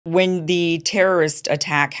When the terrorist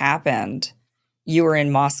attack happened, you were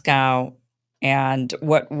in Moscow, and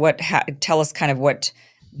tell us kind of what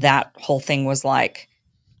that whole thing was like.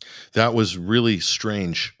 That was really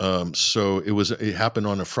strange. So it happened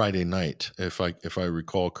on a Friday night, if I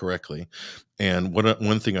recall correctly. And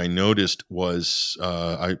one thing I noticed was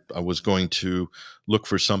I was going to look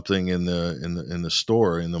for something in the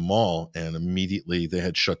store in the mall, and immediately they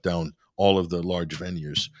had shut down all of the large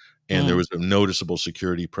venues, and there Mm, was a noticeable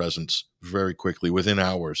security presence very quickly within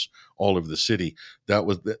hours all over the city.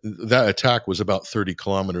 That attack was about 30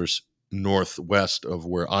 kilometers northwest of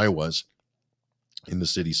where I was in the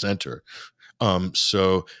city center.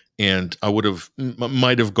 So, and I would have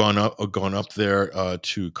might have gone up there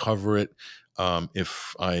to cover it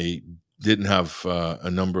if I didn't have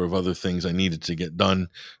a number of other things I needed to get done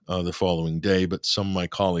the following day. But some of my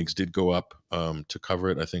colleagues did go up to cover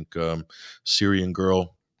it. I think Syrian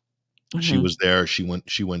girl. She mhm. was there. She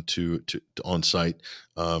went to on site,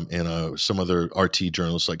 and some other RT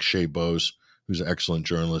journalists like Shay Bowes, who's an excellent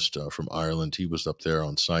journalist from Ireland. He was up there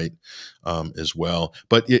on site as well.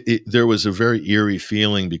 But there was a very eerie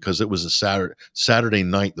feeling because it was a Saturday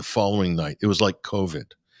night. The following night, it was like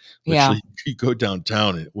COVID. Yeah, Literally, you go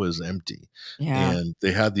downtown, it was empty, yeah. and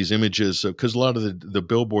they had these images because a lot of the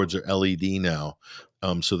billboards are LED now.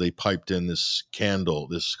 So they piped in this candle,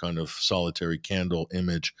 this kind of solitary candle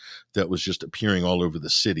image that was just appearing all over the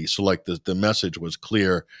city. So like the message was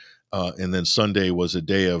clear. And then Sunday was a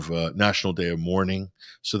day of National Day of Mourning.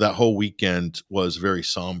 So that whole weekend was very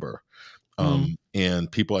somber. Mm,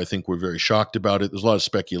 And people, I think, were very shocked about it. There's a lot of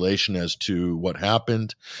speculation as to what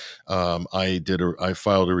happened. I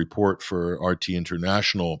filed a report for RT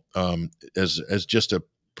International as just a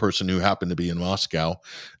person who happened to be in Moscow,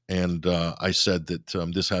 and I said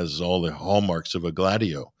that this has all the hallmarks of a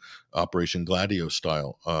Gladio Operation Gladio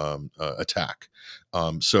style attack.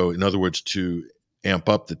 So, in other words, to amp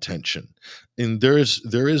up the tension, and there is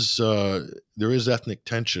ethnic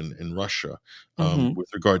tension in Russia mhm. with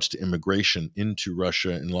regards to immigration into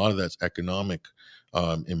Russia, and a lot of that's economic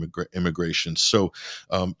immigration. So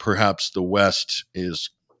perhaps the West is,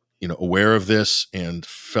 aware of this and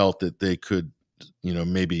felt that they could,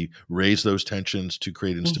 maybe raise those tensions to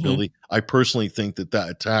create Mhm. instability. I personally think that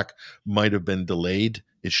attack might have been delayed.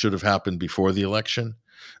 It should have happened before the election.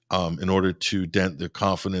 In order to dent the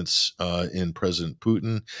confidence in President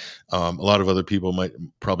Putin, a lot of other people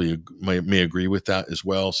may agree with that as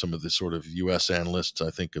well. Some of the sort of U.S. analysts,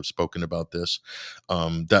 I think, have spoken about this.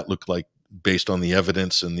 That looked like, based on the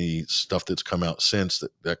evidence and the stuff that's come out since,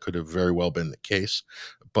 that could have very well been the case.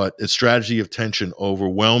 But a strategy of tension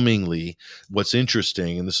overwhelmingly. What's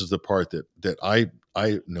interesting, and this is the part that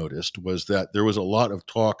I noticed, was that there was a lot of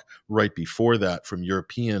talk right before that from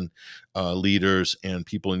European leaders and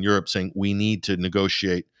people in Europe saying we need to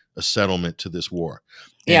negotiate a settlement to this war.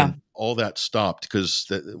 Yeah, And all that stopped because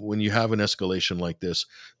when you have an escalation like this,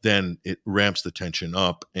 then it ramps the tension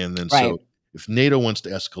up. And then right. so if NATO wants to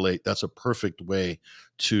escalate, that's a perfect way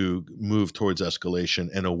to move towards escalation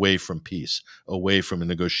and away from peace, away from a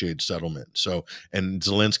negotiated settlement. So, and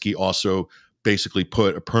Zelensky also basically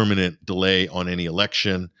put a permanent delay on any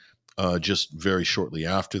election just very shortly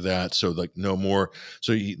after that. So, like, no more.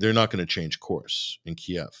 So, they're not going to change course in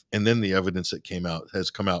Kiev. And then the evidence that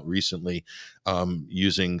has come out recently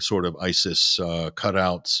using sort of ISIS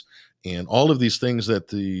cutouts and all of these things that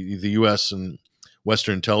the U.S. and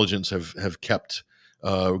Western intelligence have kept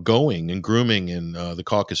going and grooming in the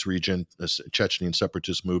Caucasus region, Chechnya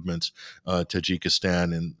separatist movements,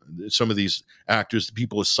 Tajikistan, and some of these actors.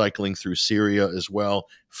 People are cycling through Syria as well,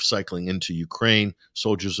 cycling into Ukraine,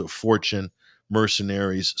 soldiers of fortune,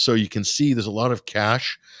 mercenaries. So you can see there's a lot of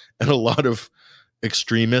cash and a lot of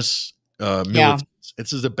extremists, Yeah, militants.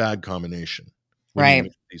 This is a bad combination when you right.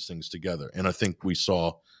 mix these things together. And I think we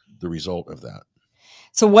saw the result of that.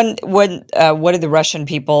 So what did the Russian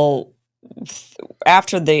people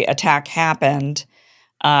after the attack happened,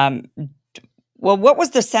 um, well, what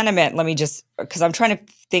was the sentiment? Let me just because I'm trying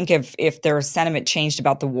to think if their sentiment changed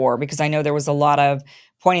about the war, because I know there was a lot of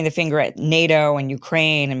pointing the finger at NATO and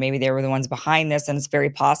Ukraine, and maybe they were the ones behind this, and it's very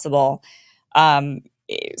possible.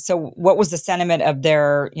 So what was the sentiment of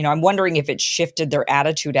their, I'm wondering if it shifted their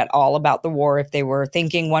attitude at all about the war, if they were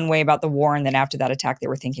thinking one way about the war, and then after that attack, they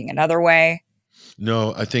were thinking another way.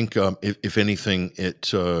 No, I think if anything,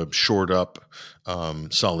 it shored up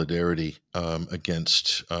solidarity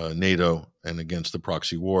against NATO and against the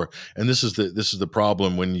proxy war. And this is the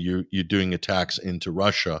problem when you're doing attacks into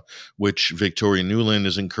Russia, which Victoria Nuland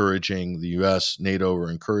is encouraging, the U.S., NATO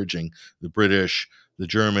are encouraging, the British, the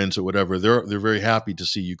Germans or whatever, they're very happy to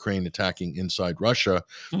see Ukraine attacking inside Russia.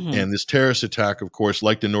 Hmm. And this terrorist attack, of course,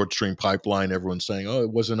 like the Nord Stream pipeline, everyone's saying, "Oh,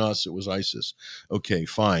 it wasn't us; it was ISIS." Okay,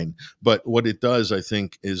 fine. But what it does, I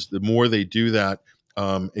think, is the more they do that,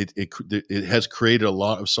 it has created a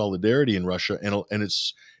lot of solidarity in Russia, and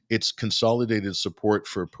it's consolidated support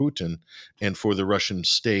for Putin and for the Russian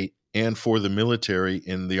state and for the military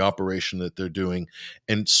in the operation that they're doing.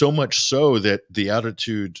 And so much so that the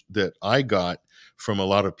attitude that I got from a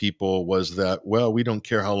lot of people was that, well, we don't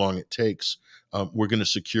care how long it takes. We're going to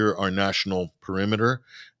secure our national perimeter.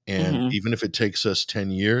 And Hmm. even if it takes us 10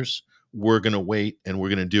 years, we're going to wait and we're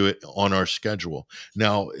going to do it on our schedule.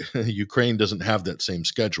 Now, Ukraine doesn't have that same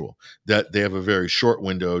schedule. That they have a very short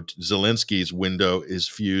window. Zelensky's window is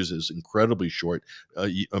fuse is incredibly short.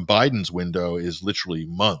 Biden's window is literally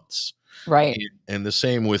months. Right. And the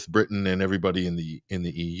same with Britain and everybody in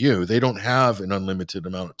the EU. They don't have an unlimited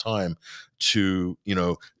amount of time to,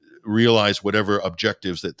 realize whatever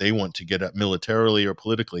objectives that they want to get at militarily or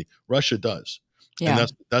politically. Russia does. And Yeah.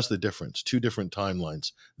 that's the difference. Two different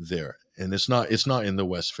timelines there. And it's not in the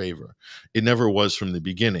West's favor. It never was from the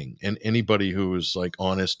beginning. And anybody who is like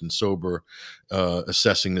honest and sober,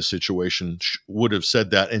 assessing the situation would have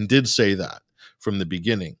said that and did say that from the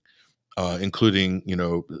beginning, including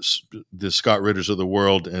the Scott Ritters of the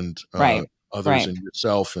world and Right. others, Right. and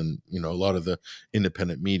yourself, and a lot of the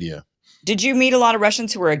independent media. Did you meet a lot of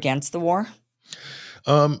Russians who were against the war?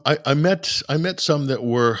 I met some that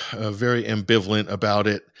were very ambivalent about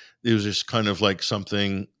it. It was just kind of like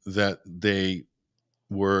something that they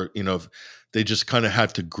were, they just kind of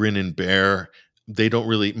had to grin and bear. They don't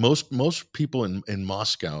really, most people in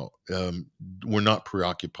Moscow were not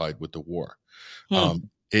preoccupied with the war. Hmm.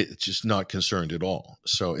 It's just not concerned at all.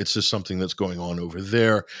 So it's just something that's going on over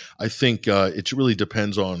there. I think it really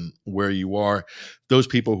depends on where you are. Those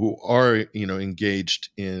people who are, engaged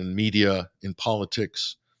in media, in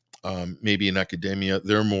politics, maybe in academia,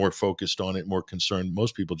 they're more focused on it, more concerned.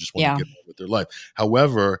 Most people just want to Yeah. get on with their life.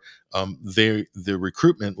 However, the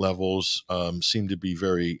recruitment levels seem to be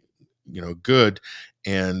very, good,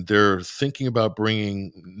 and they're thinking about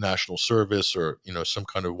bringing national service or some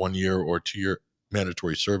kind of 1 year or 2 year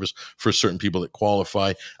mandatory service for certain people that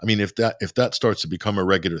qualify. I mean, if that starts to become a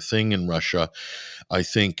regular thing in Russia, I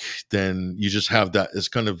think then you just have that. It's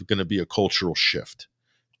kind of going to be a cultural shift.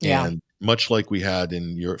 Yeah. And much like we had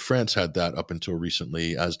in Europe, France had that up until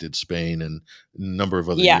recently, as did Spain and a number of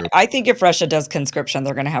other Yeah, Europe. I think if Russia does conscription,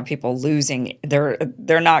 they're gonna have people losing. They're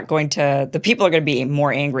not going to the people are gonna be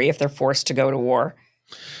more angry if they're forced to go to war.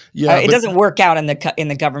 Yeah, It but doesn't work out in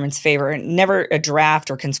the government's favor. Never a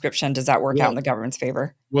draft or conscription does that work out in well, the government's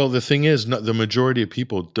favor. the thing is, the majority of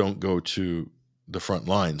people don't go to the front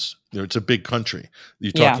lines. It's a big country.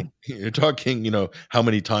 Yeah, You're talking, how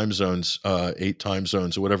many time zones, 8 time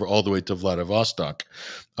zones or whatever, all the way to Vladivostok.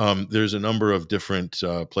 There's a number of different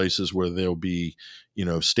places where they'll be,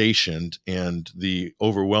 stationed, and the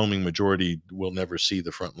overwhelming majority will never see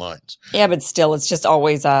the front lines. yeah, but still, it's just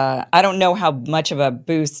always. I don't know how much of a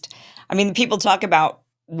boost. I mean, people talk about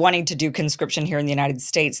wanting to do conscription here in the United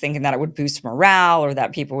States, thinking that it would boost morale or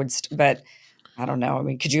that people would. But I don't know. I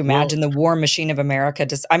mean, could you Well, imagine the war machine of America?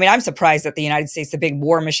 Just, I mean, I'm surprised that the United States, the big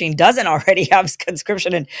war machine, doesn't already have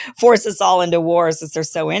conscription and force us all into war since they're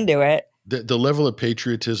so into it. the level of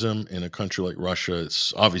patriotism in a country like Russia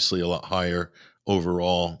is obviously a lot higher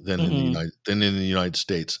overall Hmm. than in the United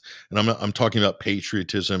States. And I'm talking about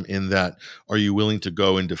patriotism in that, are you willing to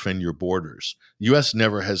go and defend your borders? The US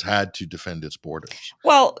never has had to defend its borders.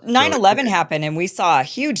 Well, So 9/11 happened, and we saw a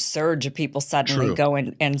huge surge of people suddenly true. go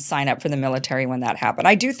and sign up for the military when that happened.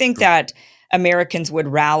 I do think True. that Americans would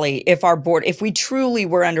rally if we truly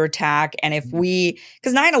were under attack and if we,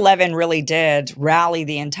 because 9/11 really did rally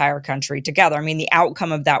the entire country together. I mean, the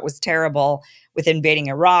outcome of that was terrible with invading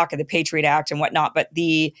Iraq and the Patriot Act and whatnot, but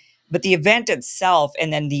the event itself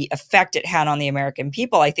and then the effect it had on the American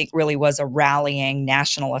people, I think really was a rallying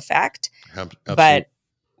national effect. Absolutely. But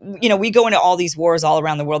we go into all these wars all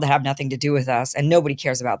around the world that have nothing to do with us, and nobody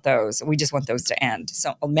cares about those. We just want those to end.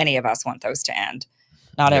 So many of us want those to end.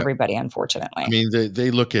 Not Yeah. everybody, I unfortunately. mean,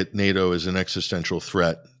 they look at NATO as an existential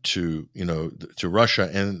threat to to Russia,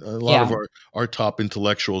 and a lot of Yeah. our top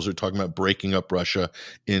intellectuals are talking about breaking up Russia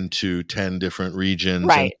into 10 different regions. And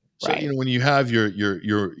Right. so, Right. when you have your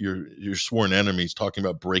sworn enemies talking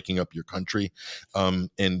about breaking up your country, and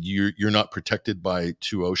you're not protected by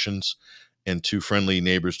two oceans, and two friendly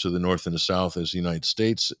neighbors to the north and the south, as the United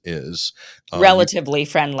States is. Relatively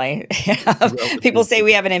friendly. People say Relatively,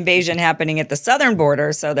 we have an invasion happening at the southern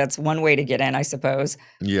border, so that's one way to get in, I suppose.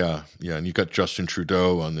 yeah, yeah, and you got Justin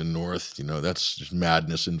Trudeau on the north. That's just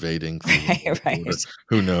madness invading through the Right, north border. right.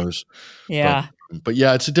 Who knows? But Yeah. but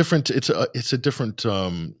yeah, it's a different.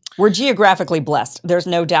 We're geographically blessed. There's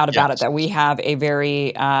no doubt about it Yes. that we have a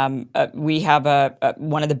very we have a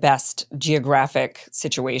one of the best geographic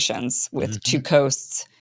situations with two Mhm. coasts